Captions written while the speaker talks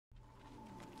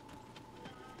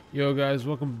Yo guys,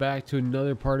 welcome back to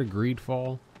another part of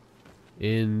Greedfall.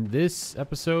 In this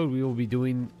episode, we will be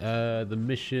doing the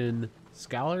mission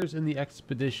Scholars in the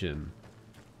Expedition.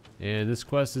 And this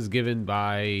quest is given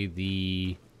by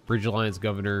the Bridge Alliance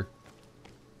governor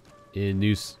in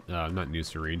not New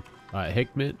Serene,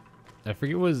 Hickman. I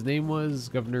forget what his name was,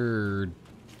 Governor,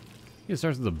 I think it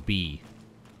starts with a B.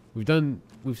 We've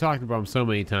talked about him so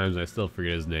many times, I still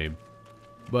forget his name.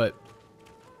 But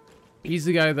he's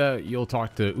the guy that you'll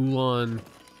talk to Ulan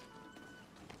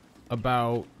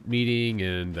about meeting,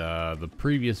 and the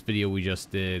previous video we just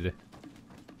did,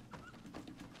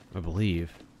 I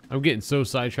believe. I'm getting so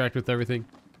sidetracked with everything.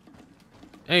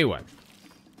 Anyway,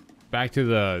 back to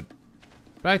the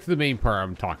main part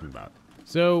I'm talking about.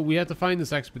 So we have to find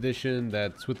this expedition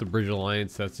that's with the Bridge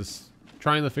Alliance that's just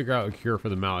trying to figure out a cure for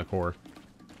the Malachor.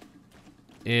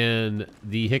 And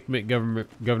the Hickman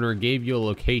governor gave you a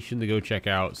location to go check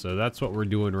out, so that's what we're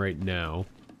doing right now.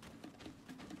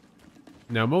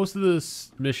 Now, most of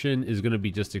this mission is going to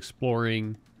be just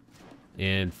exploring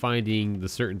and finding the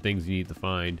certain things you need to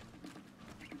find.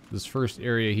 This first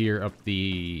area here up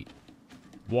the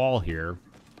wall here,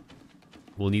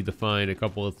 we'll need to find a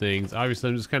couple of things.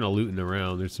 Obviously, I'm just kind of looting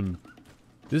around.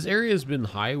 This area has been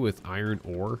high with iron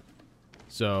ore,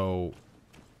 so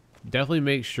definitely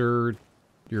make sure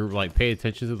you're pay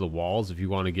attention to the walls if you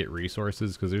want to get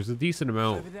resources, because there's a decent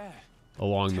amount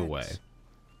along the way.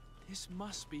 This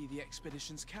must be the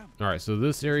expedition's camp. All right, so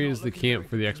this area is the camp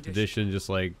for the expedition, just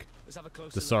like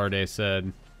the Sarde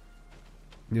said.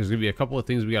 There's gonna be a couple of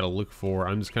things we got to look for.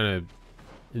 I'm just kind of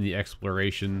in the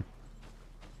exploration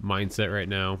mindset right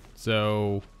now.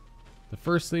 So the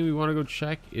first thing we want to go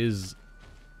check is,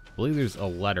 I believe there's a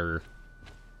letter.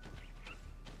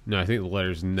 No, I think the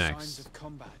letter's next. Signs of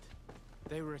combat.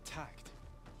 They were attacked.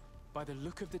 By the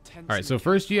look of the tents. All right, so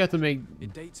first you have to make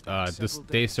this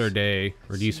De Sarde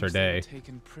or De Sarde.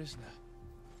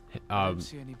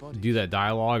 Do that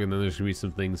dialogue, and then there's gonna be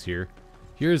some things here.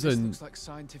 Here's this looks like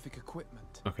scientific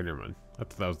equipment. Okay, never mind. I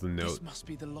thought that was the note. This must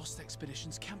be the Lost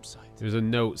Expedition's campsite. There's a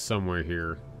note somewhere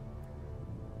here.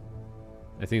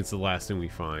 I think it's the last thing we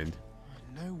find.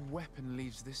 No weapon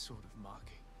leaves this sort of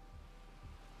marking.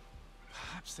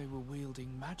 Perhaps they were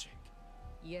wielding magic.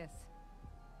 Yes.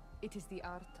 It is the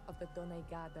art of the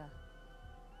Donegada.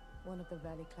 One of the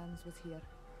Valley clans was here.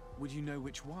 Would you know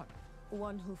which one?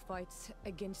 One who fights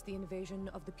against the invasion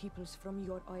of the peoples from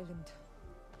your island.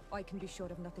 I can be sure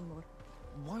of nothing more.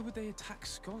 Why would they attack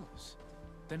scholars?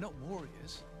 They're not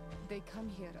warriors. They come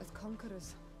here as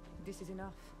conquerors. This is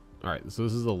enough. Alright, so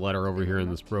this is a letter over here in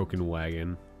this broken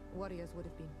wagon. Warriors would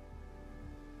have been.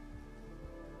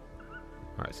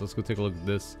 Alright, so let's go take a look at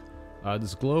this.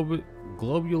 This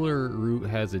globular root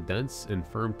has a dense and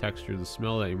firm texture. The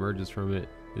smell that emerges from it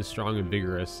is strong and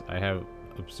vigorous. I have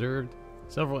observed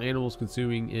several animals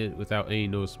consuming it without any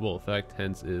noticeable effect,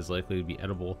 hence it is likely to be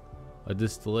edible. A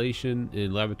distillation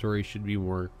in laboratory should be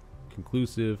more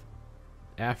conclusive.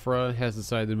 Afra has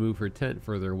decided to move her tent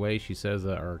further away. She says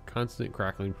that our constant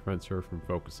crackling prevents her from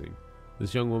focusing.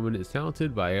 This young woman is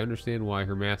talented, but I understand why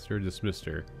her master dismissed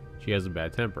her. She has a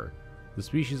bad temper. The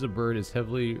species of bird is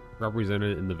heavily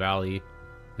represented in the valley.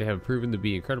 They have proven to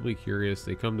be incredibly curious.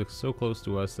 They come so close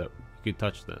to us that we could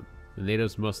touch them. The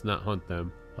natives must not hunt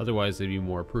them, otherwise they'd be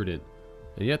more prudent.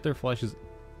 And yet their flesh is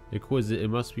exquisite. It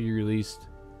must be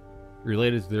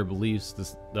related to their beliefs.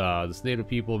 This native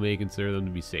people may consider them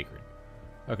to be sacred.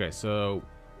 Okay, so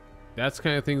that's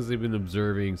kind of things they've been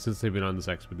observing since they've been on this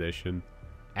expedition.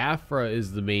 Afra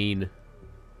is the main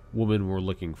woman we're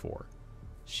looking for.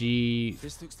 She,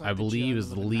 I believe,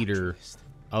 is the leader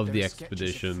of the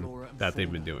expedition that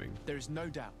they've been doing. There is no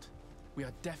doubt. We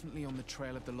are definitely on the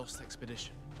trail of the Lost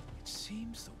Expedition. It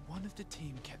seems that one of the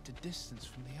team kept a distance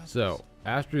from the others. So,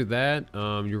 after that,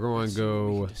 you're going to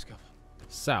go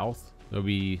south. There'll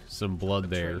be some blood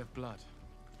there.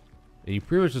 And you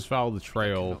pretty much just follow the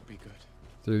trail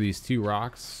through these two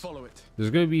rocks. Follow it.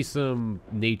 There's going to be some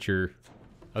nature.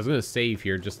 I was going to save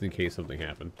here just in case something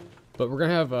happened. But we're going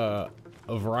to have a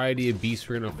variety of beasts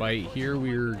we're going to fight. Here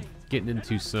we're getting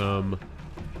into some,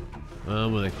 what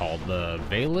are they called? The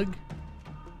Valeg?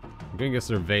 I'm going to guess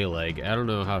they're Valeg. I don't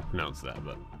know how to pronounce that,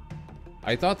 but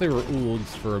I thought they were Ulds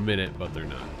for a minute, but they're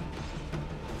not.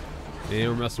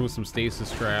 And we're messing with some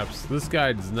stasis traps. This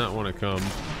guy does not want to come,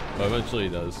 but eventually he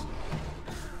does.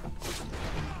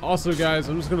 Also, guys,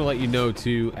 I'm just going to let you know,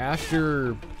 too,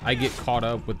 after I get caught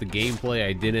up with the gameplay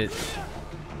I didn't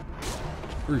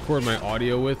record my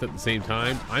audio with at the same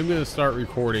time, I'm going to start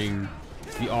recording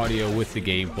the audio with the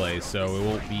gameplay, so it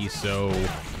won't be so...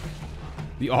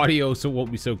 The audio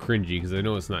won't be so cringy, because I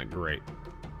know it's not great.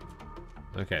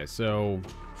 Okay, so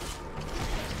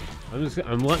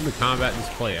I'm letting the combat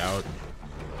just play out.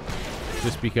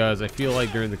 Just because I feel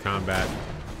like during the combat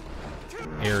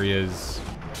areas,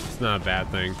 it's not a bad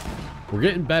thing. We're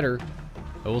getting better.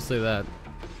 I will say that.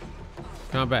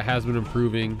 Combat has been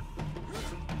improving.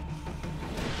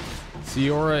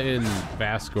 Ciora and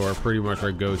Vasco are pretty much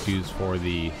our go-tos for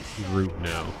the group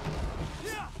now.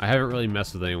 I haven't really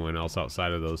messed with anyone else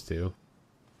outside of those two.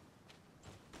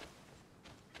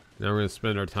 Now we're going to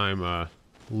spend our time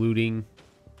looting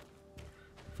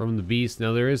from the beast.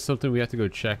 Now there is something we have to go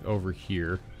check over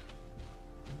here.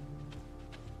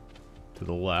 To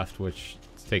the left, which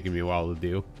it's taking me a while to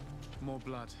do. More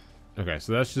blood. Okay,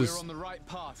 so that's just... We're on the right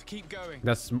path. Keep going.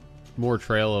 That's more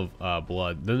trail of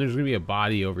blood. Then there's going to be a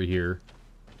body over here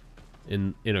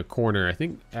in a corner. I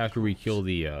think after we kill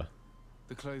the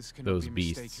clothes cannot those be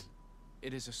beasts. mistaken.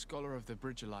 It is a scholar of the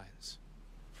Bridge Alliance.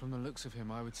 From the looks of him,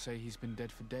 I would say he's been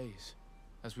dead for days,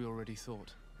 as we already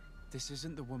thought. This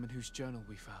isn't the woman whose journal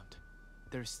we found.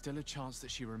 There is still a chance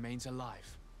that she remains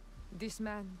alive. This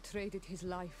man traded his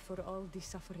life for all the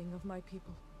suffering of my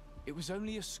people. It was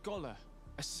only a scholar,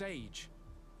 a sage,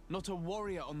 not a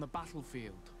warrior on the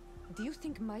battlefield. Do you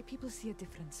think my people see a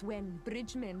difference when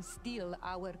bridgemen steal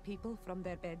our people from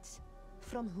their beds?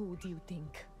 From who do you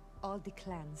think? All the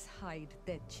clans hide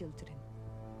dead children.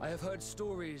 I have heard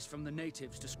stories from the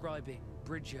natives describing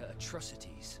Bridger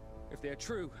atrocities. If they are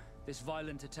true, this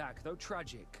violent attack, though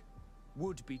tragic,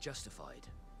 would be justified.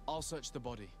 I'll search the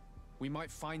body. We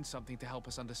might find something to help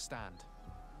us understand.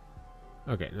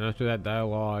 Okay, now after that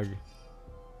dialogue,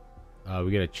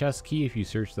 we get a chest key if you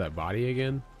search that body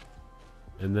again.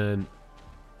 And then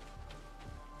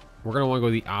we're going to want to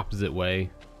go the opposite way.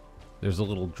 There's a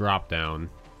little drop down.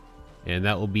 And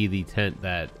that will be the tent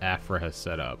that Afra has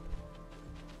set up.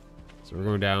 So we're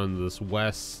going down this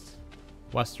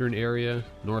western area,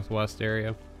 northwest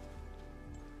area.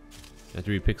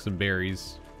 After we pick some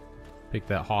berries, pick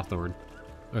that hawthorn.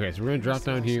 Okay, so we're going to drop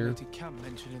down here. Camp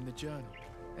mentioned in the journal.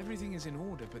 Everything is in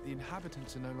order, but the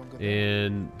inhabitants are no longer there.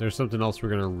 And there's something else we're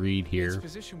going to read here. Its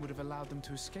position would have allowed them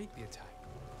to escape the attack.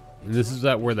 And this is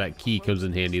where that key comes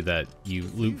in handy that you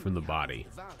loot from the body.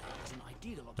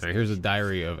 Alright, here's a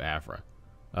diary of Afra.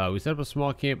 We set up a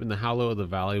small camp in the hollow of the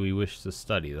valley we wish to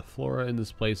study. The flora in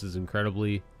this place is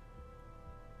incredibly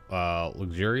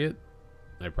luxuriant.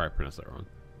 I probably pronounced that wrong.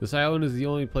 This island is the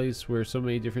only place where so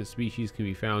many different species can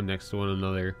be found next to one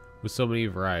another with so many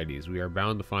varieties. We are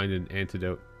bound to find an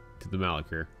antidote to the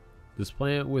Malakir. This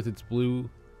plant with its blue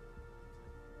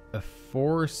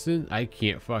effervescent, I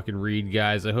can't fucking read,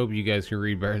 guys. I hope you guys can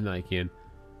read better than I can.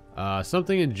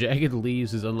 Something in jagged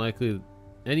leaves is unlikely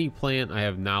any plant I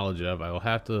have knowledge of. I will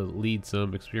have to lead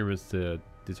some experiments to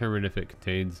determine if it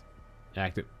contains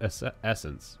active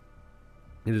essence.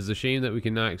 It is a shame that we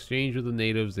cannot exchange with the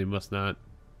natives. They must know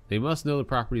the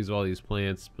properties of all these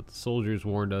plants, but the soldiers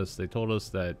warned us. They told us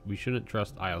that we shouldn't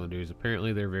trust islanders.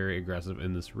 Apparently they're very aggressive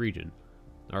in this region.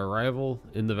 Our arrival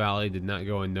in the valley did not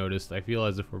go unnoticed. I feel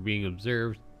as if we're being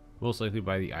observed, most likely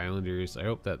by the islanders. I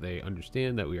hope that they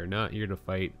understand that we are not here to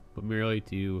fight, but merely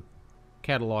to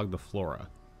catalog the flora.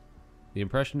 The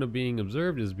impression of being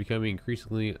observed is becoming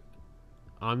increasingly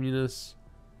ominous.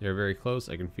 They're very close.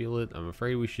 I can feel it. I'm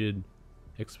afraid we should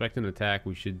expect an attack.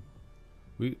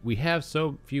 We have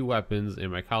so few weapons,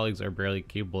 and my colleagues are barely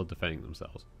capable of defending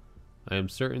themselves. I am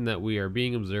certain that we are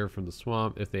being observed from the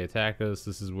swamp. If they attack us,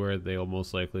 this is where they will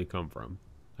most likely come from.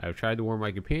 I have tried to warn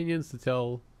my companions to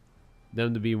tell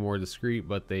them to be more discreet,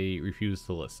 but they refuse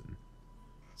to listen.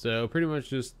 So pretty much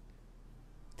just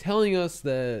telling us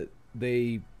that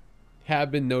they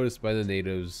have been noticed by the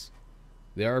natives.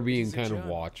 They are being kind of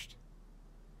watched.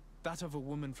 That of a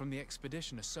woman from the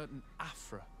expedition, a certain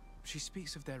Afra. She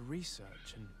speaks of their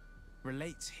research and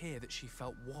relates here that she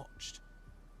felt watched.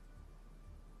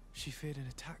 She feared an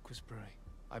attack was brewing.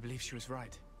 I believe she was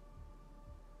right.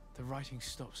 The writing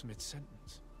stops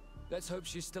mid-sentence. Let's hope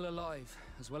she's still alive,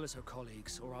 as well as her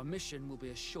colleagues, or our mission will be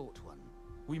a short one.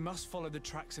 We must follow the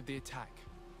tracks of the attack.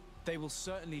 They will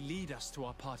certainly lead us to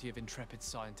our party of intrepid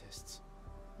scientists.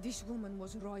 This woman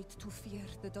was right to fear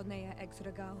the Donea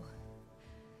Exregao.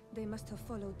 They must have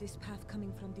followed this path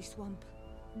coming from the swamp.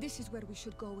 This is where we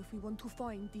should go if we want to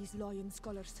find these lion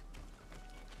scholars.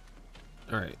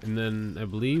 Alright, and then I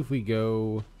believe we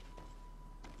go...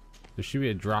 There should be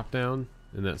a drop down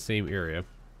in that same area.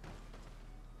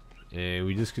 And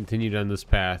we just continue down this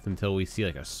path until we see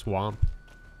like a swamp.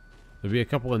 There'll be a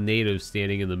couple of natives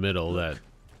standing in the middle that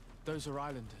those are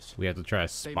islanders. we have to try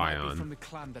to They spy might be on. from the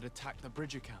clan that attacked the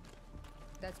Bridger camp.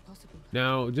 That's possible.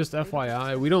 Now, just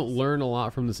FYI, we don't learn a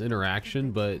lot from this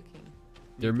interaction, but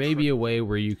there may be a way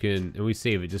where you can, and we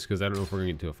save it just because I don't know if we're going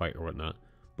to get into a fight or whatnot,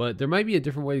 But there might be a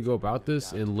different way to go about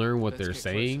this and learn what they're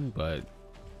saying, but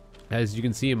as you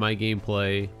can see in my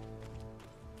gameplay,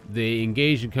 they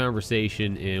engage in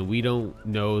conversation and we don't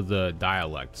know the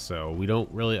dialect, so we don't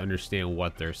really understand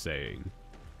what they're saying.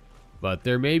 But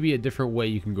there may be a different way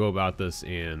you can go about this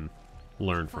and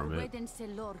learn from it.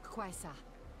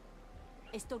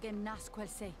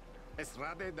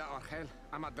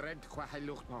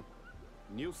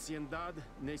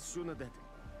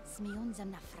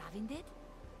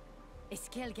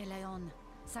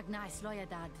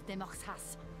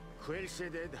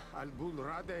 Quelseded albul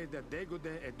rade da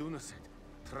degude edunaset.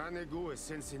 Tranegu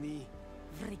essensini.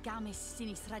 Vrigamis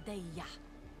sinis radeia.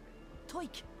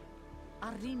 Toik.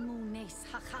 Arimu nes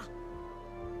haha.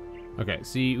 Okay,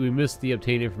 see, we missed the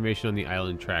obtain information on the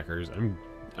island trackers.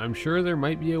 I'm sure there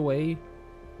might be a way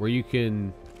where you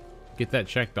can get that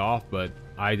checked off, but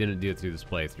I didn't do it through this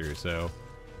playthrough. So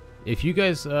if you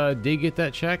guys did get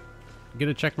that check, get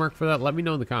a check mark for that, let me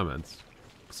know in the comments,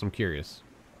 because I'm curious.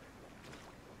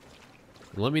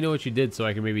 Let me know what you did so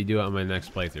I can maybe do it on my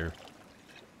next playthrough.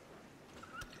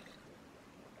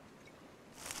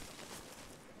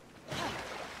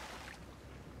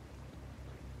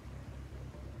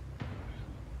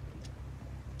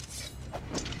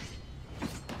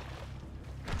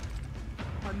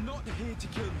 I'm not here to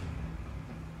kill you.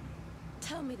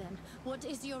 Tell me then, what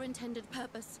is your intended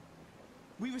purpose?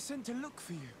 We were sent to look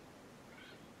for you.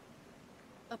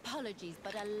 Apologies,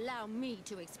 but allow me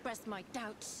to express my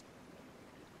doubts.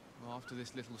 Well, after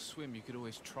this little swim, you could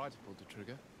always try to pull the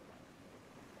trigger.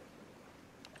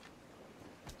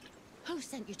 Who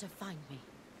sent you to find me?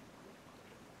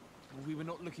 Well, we were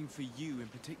not looking for you in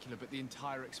particular, but the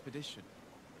entire expedition.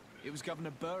 It was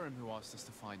Governor Burnham who asked us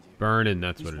to find you. Burnham,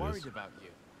 that's what He's it is. worried about you.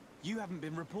 You haven't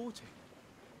been reporting.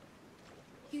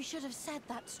 You should have said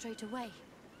that straight away.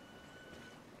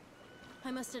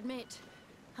 I must admit,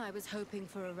 I was hoping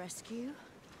for a rescue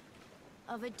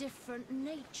of a different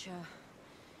nature.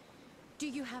 Do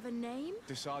you have a name?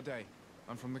 Desade.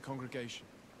 I'm from the congregation.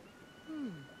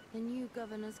 The new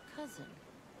governor's cousin,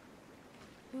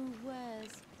 who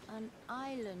wears an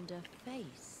islander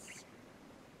face.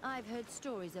 I've heard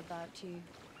stories about you.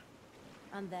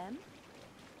 And them?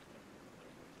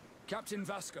 Captain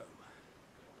Vasco.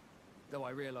 Though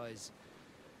I realize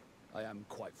I am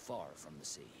quite far from the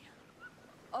sea.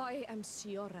 I am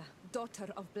Siora, daughter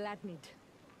of Bladnid,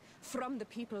 from the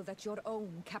people that your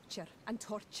own capture and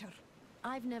torture.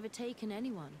 I've never taken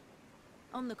anyone.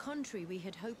 On the contrary, we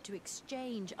had hoped to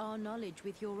exchange our knowledge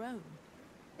with your own.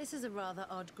 This is a rather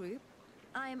odd group.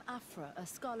 I am Afra, a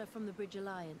scholar from the Bridge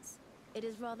Alliance. It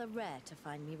is rather rare to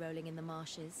find me rolling in the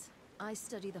marshes. I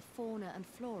study the fauna and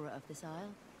flora of this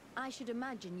isle. I should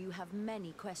imagine you have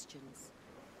many questions.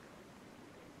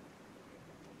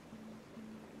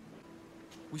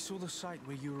 We saw the site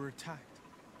where you were attacked.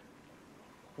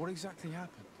 What exactly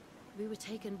happened? We were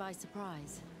taken by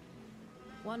surprise.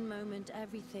 One moment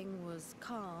everything was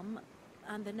calm,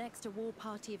 and the next a war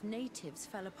party of natives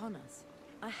fell upon us.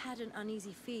 I had an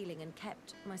uneasy feeling and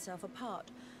kept myself apart,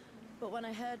 but when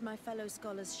I heard my fellow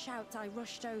scholars' shouts, I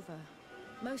rushed over.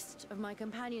 Most of my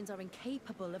companions are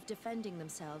incapable of defending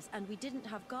themselves, and we didn't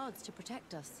have guards to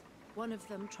protect us. One of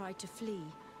them tried to flee,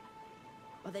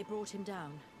 but they brought him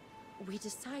down. We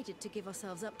decided to give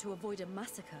ourselves up to avoid a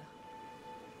massacre.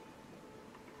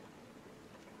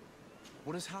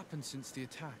 What has happened since the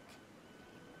attack?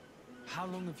 How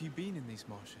long have you been in these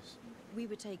marshes? We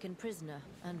were taken prisoner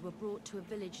and were brought to a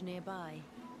village nearby.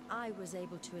 I was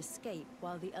able to escape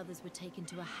while the others were taken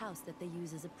to a house that they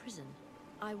use as a prison.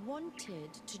 I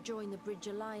wanted to join the Bridge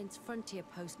Alliance frontier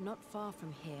post not far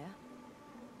from here,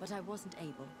 but I wasn't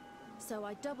able. So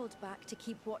I doubled back to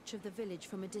keep watch of the village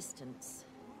from a distance.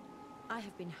 I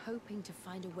have been hoping to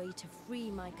find a way to free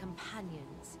my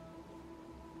companions,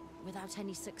 without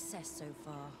any success so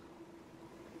far.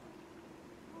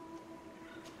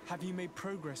 Have you made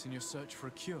progress in your search for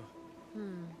a cure?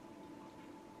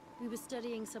 We were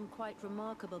studying some quite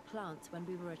remarkable plants when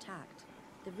we were attacked.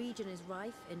 The region is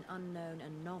rife in unknown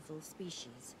and novel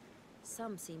species.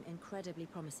 Some seem incredibly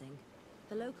promising.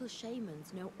 The local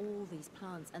shamans know all these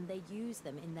plants and they use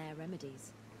them in their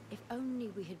remedies. If only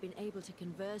we had been able to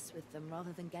converse with them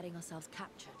rather than getting ourselves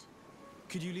captured.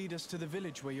 Could you lead us to the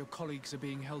village where your colleagues are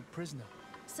being held prisoner?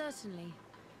 Certainly.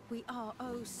 We are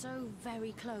oh so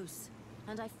very close.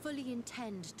 And I fully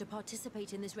intend to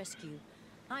participate in this rescue.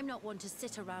 I'm not one to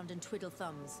sit around and twiddle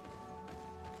thumbs.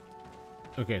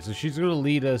 Okay, so she's going to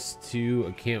lead us to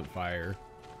a campfire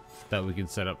that we can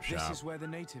set up shop. This is where the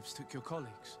natives took your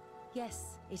colleagues.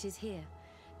 Yes, it is here.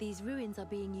 These ruins are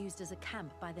being used as a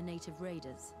camp by the native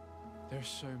raiders. There's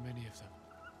so many of them.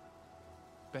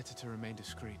 Better to remain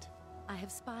discreet. I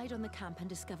have spied on the camp and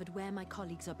discovered where my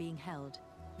colleagues are being held.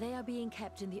 They are being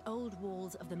kept in the old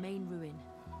walls of the main ruin.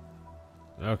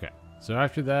 Okay. So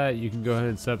after that, you can go ahead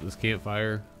and set up this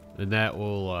campfire. And that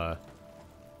will,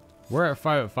 we're at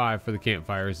 5 at 5 for the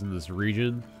campfires in this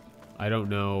region. I don't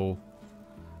know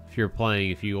if you're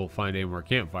playing, if you will find any more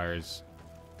campfires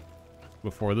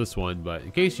before this one, but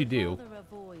in case you do,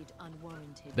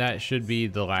 that should be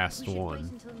the last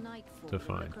one to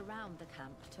find.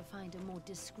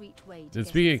 And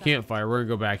speaking of campfire, we're gonna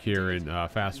go back here and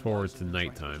fast forward to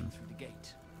nighttime.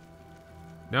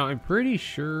 Now I'm pretty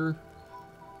sure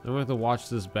I'm gonna have to watch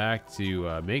this back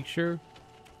to make sure,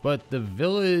 but the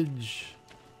village,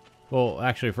 well,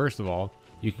 actually, first of all,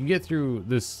 you can get through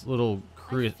this little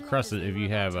crescent if you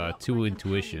have 2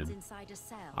 intuition.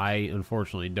 I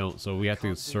unfortunately don't, so we have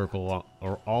to circle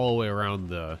all the way around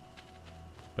the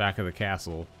back of the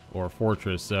castle or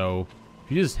fortress. So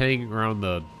if you just hang around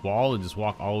the wall and just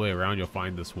walk all the way around, you'll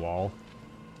find this wall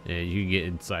and you can get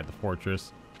inside the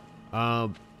fortress.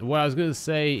 What I was gonna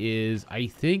say is I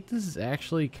think this is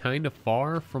actually kind of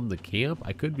far from the camp.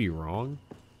 I could be wrong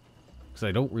because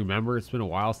I don't remember. It's been a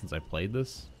while since I played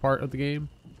this part of the game.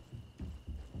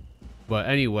 But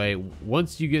anyway,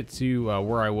 once you get to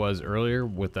where I was earlier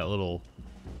with that little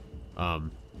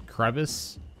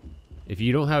crevice, if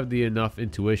you don't have the enough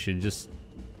intuition, just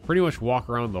pretty much walk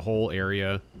around the whole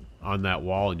area on that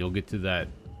wall and you'll get to that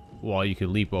wall you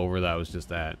can leap over that was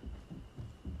just at.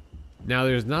 Now,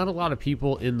 there's not a lot of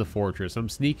people in the fortress. I'm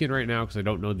sneaking right now because I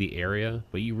don't know the area,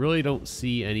 but you really don't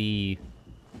see any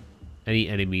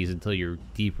enemies until you're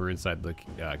deeper inside the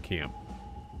camp.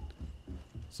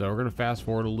 So we're gonna fast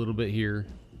forward a little bit here,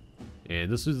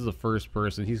 and this is the first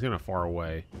person. He's kind of far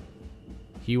away.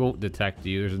 He won't detect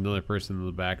you. There's another person in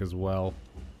the back as well.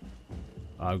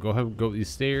 Go ahead and go up these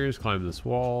stairs, climb this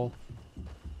wall,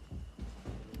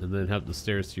 and then have the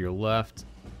stairs to your left.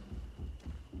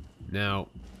 Now,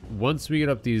 once we get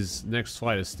up these next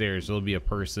flight of stairs, there'll be a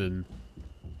person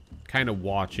kind of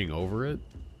watching over it.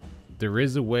 There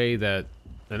is a way that,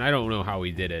 and I don't know how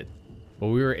we did it, but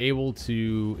we were able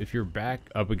to, if you're back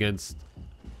up against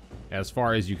as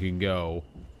far as you can go,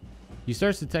 he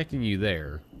starts detecting you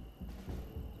there.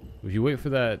 If you wait for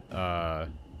that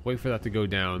to go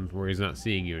down where he's not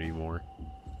seeing you anymore.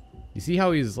 You see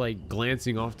how he's like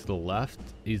glancing off to the left?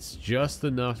 It's just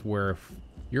enough where if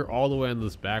you're all the way on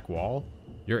this back wall,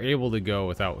 you're able to go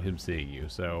without him seeing you.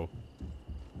 So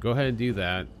go ahead and do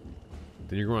that.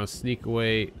 Then you're going to sneak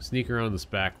around this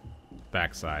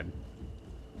backside.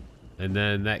 And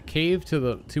then that cave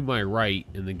to my right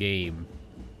in the game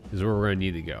is where we're going to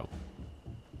need to go.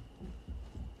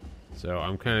 So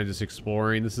I'm kind of just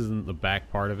exploring. This isn't the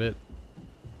back part of it.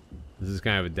 This is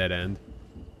kind of a dead end.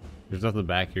 There's nothing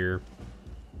back here.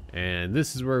 And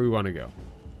this is where we want to go.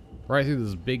 Right through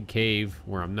this big cave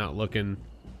where I'm not looking.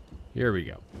 Here we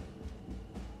go.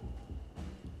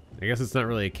 I guess it's not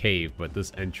really a cave, but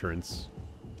this entrance.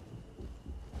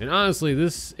 And honestly,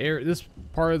 this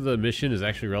part of the mission is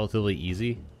actually relatively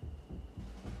easy.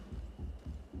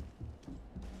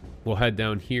 We'll head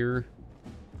down here.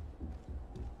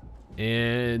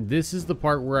 And this is the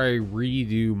part where I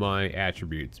redo my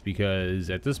attributes,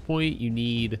 because at this point you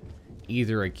need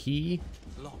either a key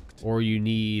or you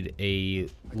need a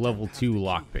level 2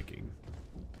 lockpicking.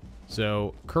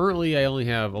 So currently I only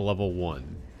have a level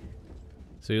 1.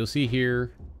 So you'll see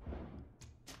here,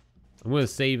 I'm going to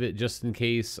save it just in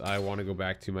case I want to go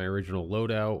back to my original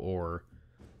loadout or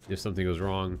if something goes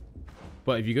wrong.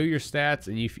 But if you go to your stats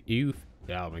and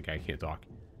oh my god, I can't talk.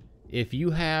 If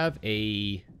you have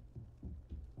a,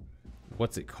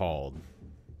 what's it called?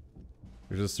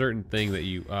 There's a certain thing that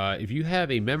you, if you have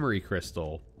a memory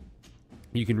crystal,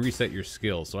 you can reset your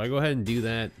skills. So I go ahead and do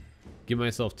that. Give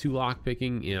myself 2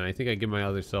 lockpicking, and I think I give my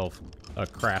other self a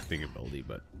crafting ability,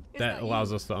 but that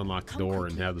allows us to unlock the door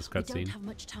and have this cutscene. We don't have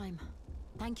much time.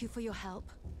 Thank you for your help.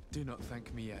 Do not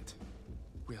thank me yet.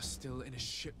 We are still in a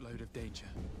shipload of danger.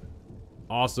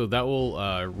 Also, that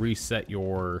will reset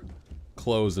your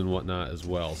clothes and whatnot as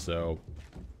well, so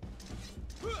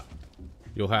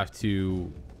you'll have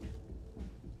to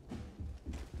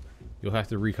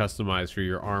recustomize for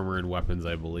your armor and weapons,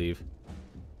 I believe.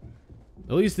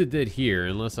 At least it did here,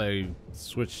 unless I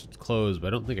switched clothes, but I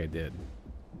don't think I did.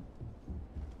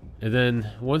 And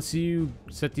then once you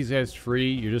set these guys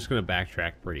free, you're just going to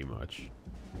backtrack pretty much.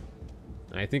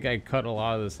 I think I cut a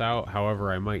lot of this out,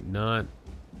 however I might not.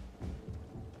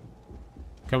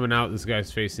 Coming out, this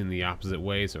guy's facing the opposite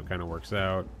way, so it kind of works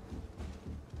out.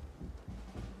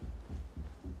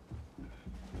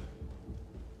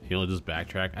 You'll just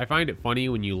backtrack. I find it funny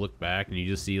when you look back and you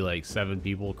just see like 7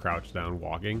 people crouched down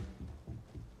walking.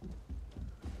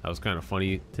 That was kind of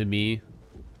funny to me.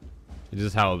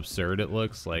 Just how absurd it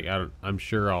looks. Like I'm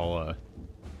sure I'll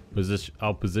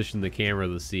position the camera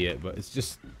to see it, but it's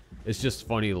just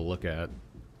funny to look at.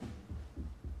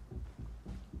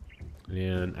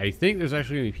 And I think there's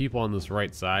actually gonna be people on this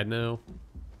right side now.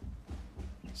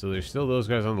 So there's still those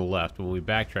guys on the left. When we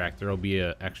backtrack, there'll be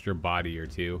an extra body or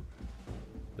two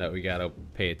that we gotta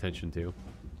pay attention to.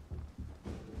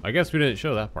 I guess we didn't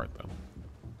show that part though.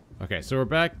 Okay, so we're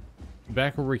back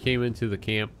where we came into the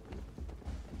camp.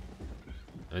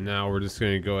 And now we're just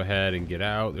gonna go ahead and get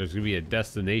out. There's gonna be a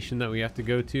destination that we have to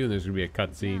go to, and there's gonna be a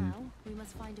cutscene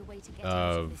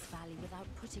of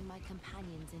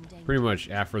pretty much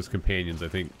Afra's companions, I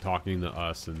think, talking to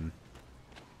us and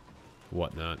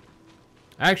whatnot.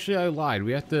 Actually, I lied.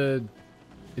 We have to.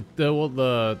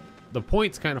 The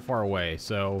point's kind of far away,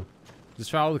 so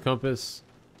just follow the compass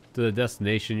to the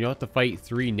destination. You'll have to fight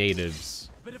 3 natives,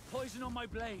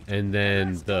 and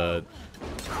then the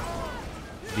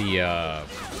oh my god,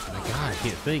 I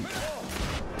can't think.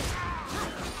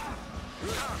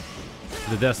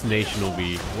 The destination will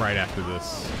be right after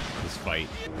this fight,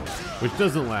 which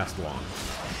doesn't last long.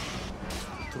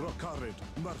 Trakarid,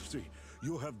 mercy,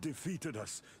 you have defeated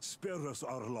us. Spare us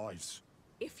our lives.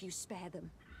 If you spare them,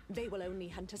 they will only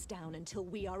hunt us down until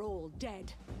we are all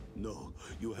dead. No,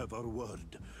 you have our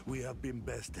word. We have been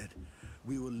bested.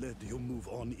 We will let you move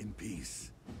on in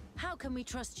peace. How can we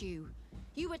trust you?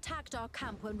 You attacked our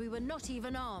camp when we were not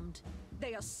even armed.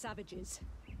 They are savages.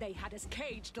 They had us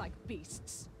caged like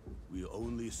beasts. We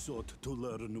only sought to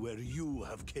learn where you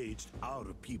have caged our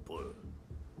people.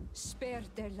 Spare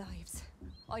their lives.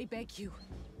 I beg you.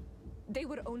 They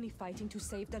were only fighting to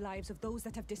save the lives of those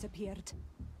that have disappeared.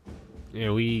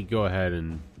 Yeah, we go ahead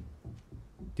and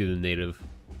do the native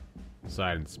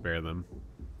side and spare them.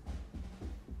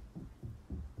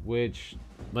 Which,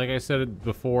 like I said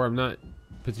before, I'm not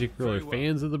particularly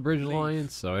fans of the Bridge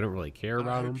Alliance, so I don't really care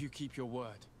about them. I hope you keep your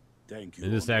word. Thank you.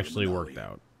 And this actually worked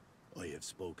out. I have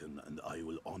spoken, and I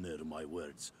will honor my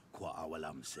words. Qua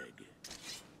awalam seg.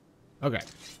 Okay.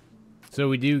 So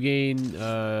we do gain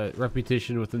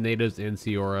repetition with the natives and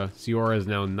Siora. Siora is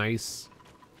now nice.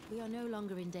 We are no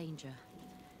longer in danger.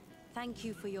 Thank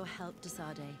you for your help,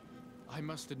 Desade. I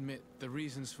must admit, the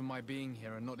reasons for my being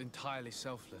here are not entirely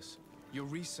selfless. Your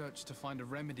research to find a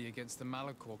remedy against the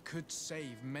Malachor could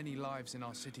save many lives in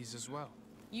our cities as well.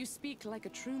 You speak like a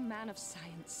true man of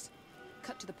science.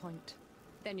 Cut to the point.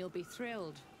 Then you'll be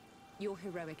thrilled. Your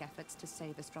heroic efforts to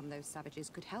save us from those savages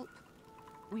could help.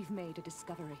 We've made a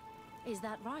discovery. Is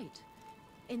that right?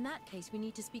 In that case, we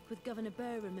need to speak with Governor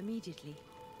Burham immediately.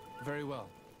 Very well.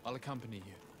 I'll accompany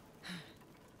you.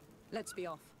 Let's be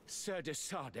off. Sir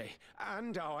Desade,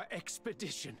 and our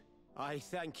expedition. I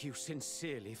thank you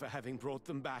sincerely for having brought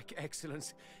them back,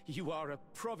 Excellence. You are a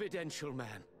providential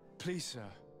man. Please, sir.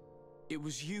 It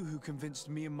was you who convinced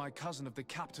me and my cousin of the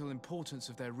capital importance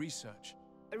of their research.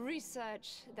 A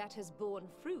research that has borne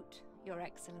fruit, Your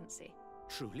Excellency.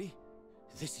 Truly?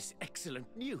 This is excellent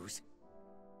news.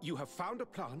 You have found a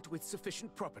plant with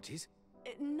sufficient properties?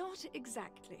 Not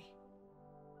exactly.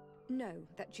 Know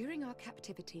that during our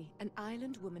captivity, an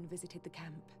island woman visited the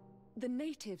camp. The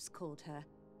natives called her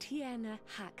Tierna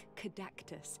Hac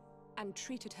Cadactus and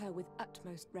treated her with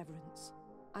utmost reverence.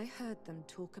 I heard them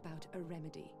talk about a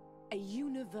remedy, a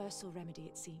universal remedy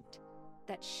it seemed,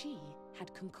 that she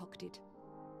had concocted.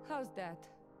 How's that?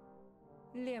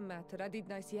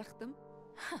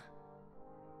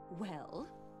 Well,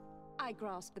 I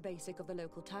grasped the basic of the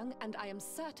local tongue, and I am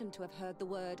certain to have heard the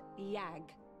word yag,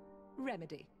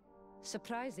 remedy.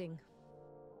 Surprising.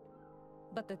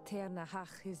 But the Tierna Hac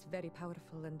is very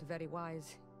powerful and very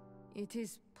wise. It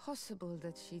is possible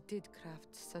that she did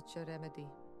craft such a remedy.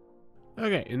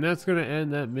 Okay, and that's going to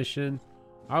end that mission.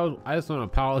 I just want to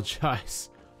apologize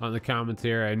on the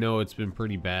commentary. I know it's been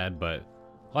pretty bad, but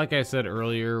like I said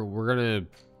earlier, we're going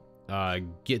to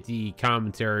get the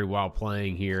commentary while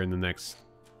playing here in the next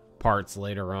parts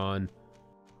later on.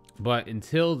 But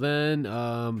until then,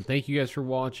 thank you guys for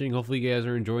watching. Hopefully you guys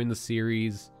are enjoying the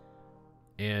series.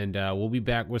 And we'll be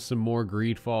back with some more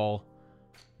Greedfall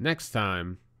next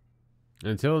time.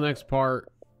 Until the next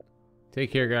part,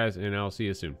 take care guys, and I'll see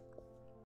you soon.